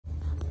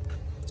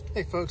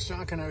Hey folks,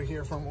 John Cano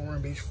here from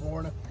Ormond Beach,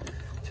 Florida.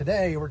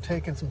 Today we're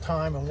taking some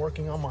time and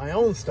working on my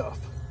own stuff.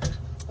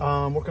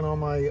 Working on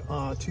my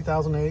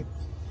 2008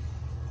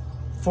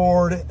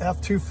 Ford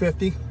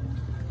F250.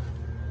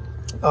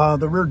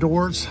 The rear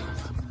doors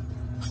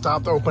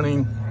stopped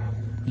opening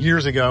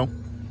years ago,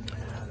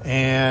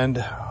 and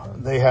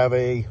they have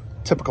a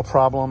typical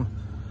problem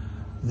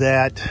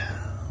that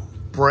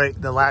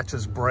the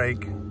latches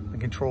break,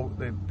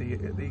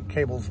 the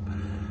cables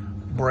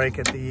break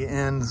at the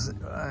ends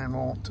and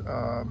won't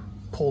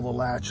pull the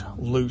latch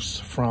loose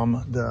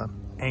from the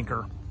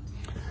anchor.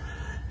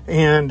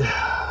 And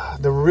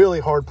the really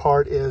hard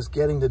part is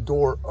getting the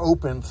door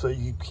open so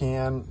you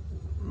can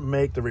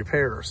make the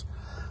repairs.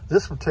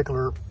 This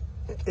particular,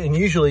 and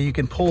usually you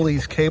can pull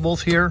these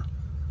cables here,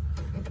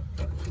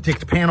 take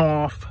the panel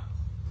off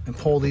and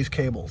pull these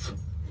cables.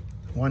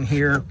 One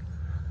here,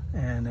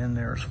 and then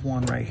there's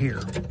one right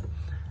here,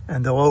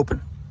 and they'll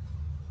open.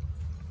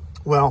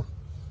 Well,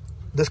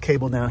 this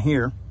cable down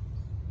here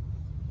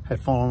had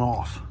fallen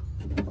off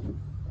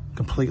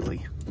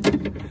completely.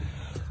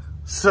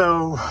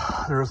 So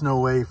there was no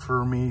way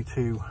for me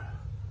to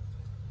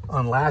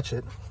unlatch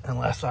it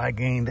unless I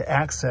gained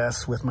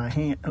access with my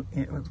hand,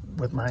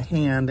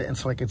 and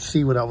so I could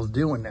see what I was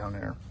doing down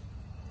there.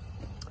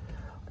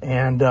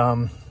 And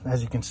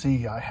as you can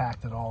see, I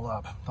hacked it all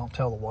up. Don't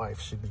tell the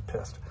wife, she'd be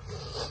pissed.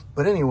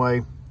 But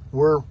anyway,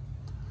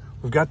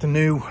 we've got the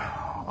new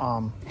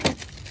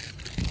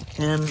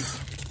ends,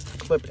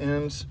 clip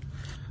ends.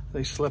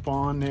 They slip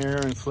on there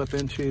and slip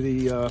into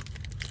the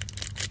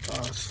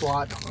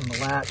slot on the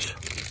latch,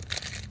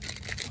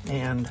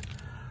 and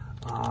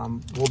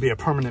will be a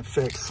permanent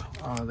fix.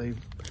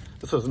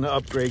 This was an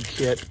upgrade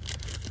kit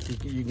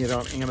you get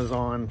on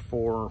Amazon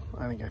for,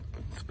 I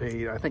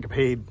think I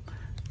paid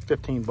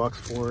 15 bucks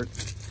for it.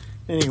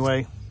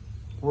 Anyway,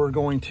 we're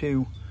going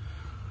to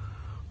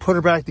put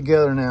her back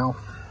together now.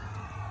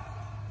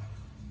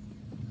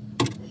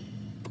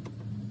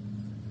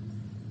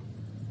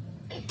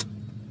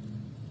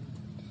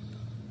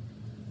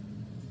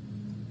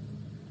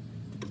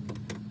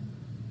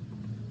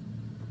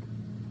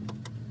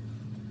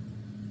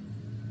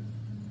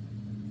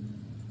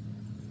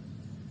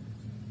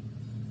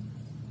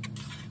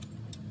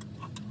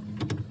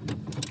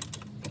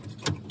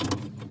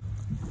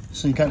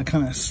 So you got to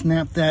kind of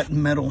snap that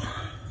metal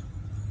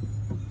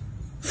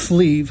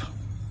sleeve,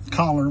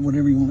 collar,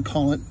 whatever you want to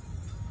call it,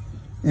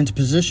 into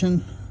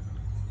position.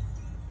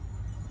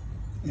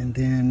 And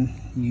then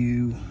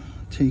you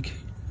take,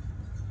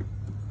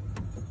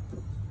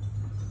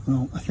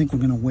 well, I think we're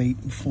going to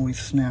wait before we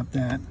snap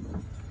that.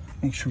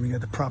 Make sure we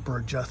got the proper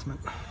adjustment.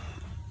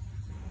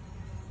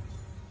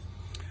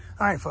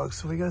 All right,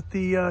 folks, so we got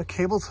the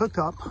cables hooked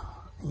up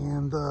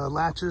and the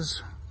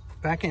latches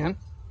back in.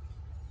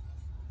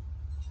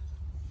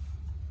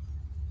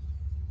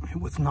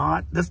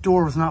 This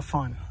door was not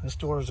fun. This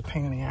door was a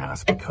pain in the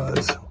ass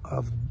because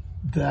of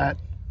that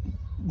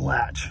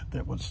latch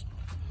that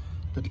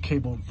the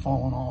cable had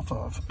fallen off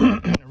of.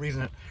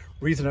 The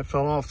reason it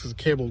fell off is the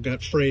cable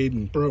got frayed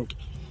and broke.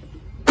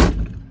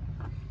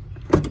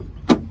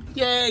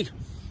 Yay!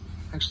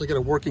 Actually got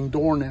a working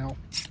door now.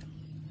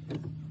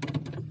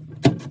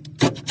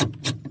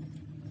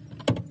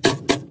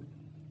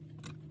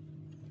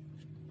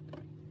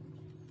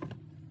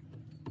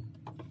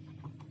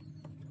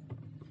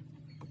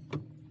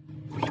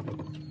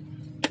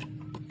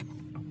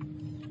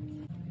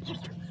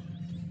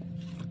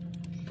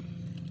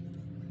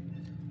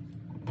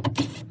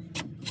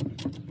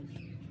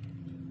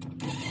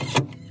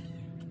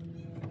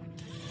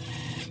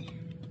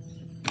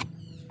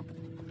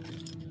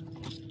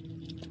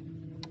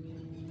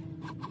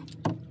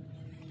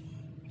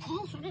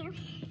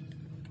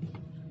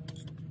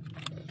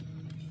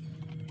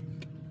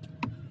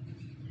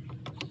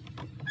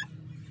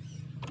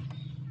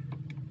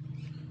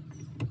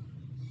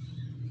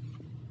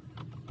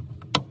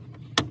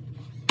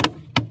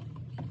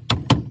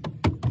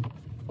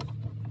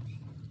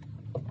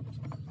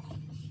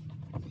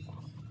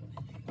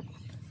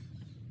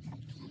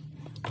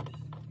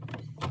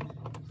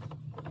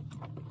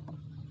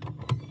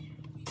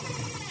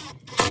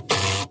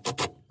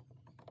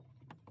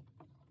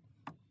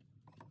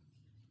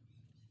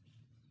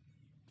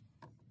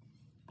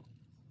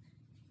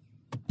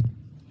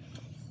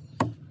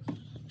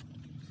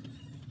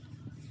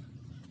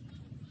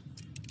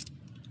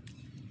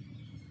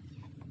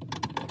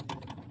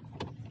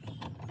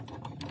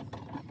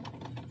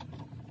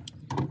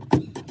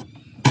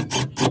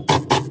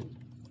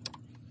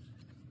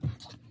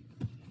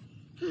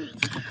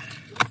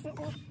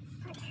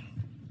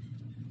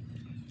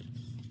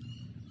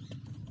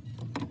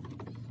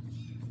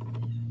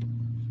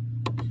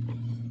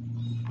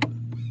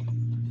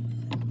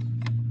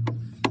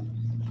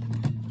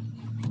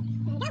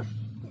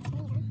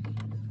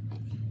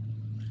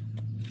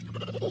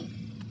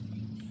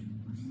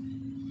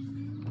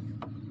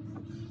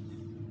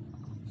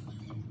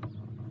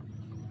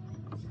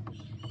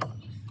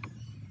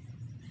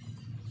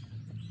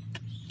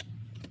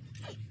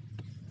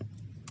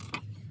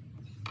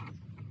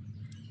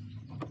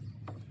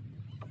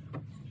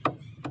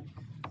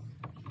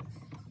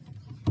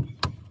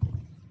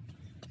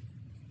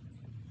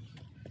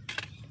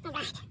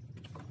 finished.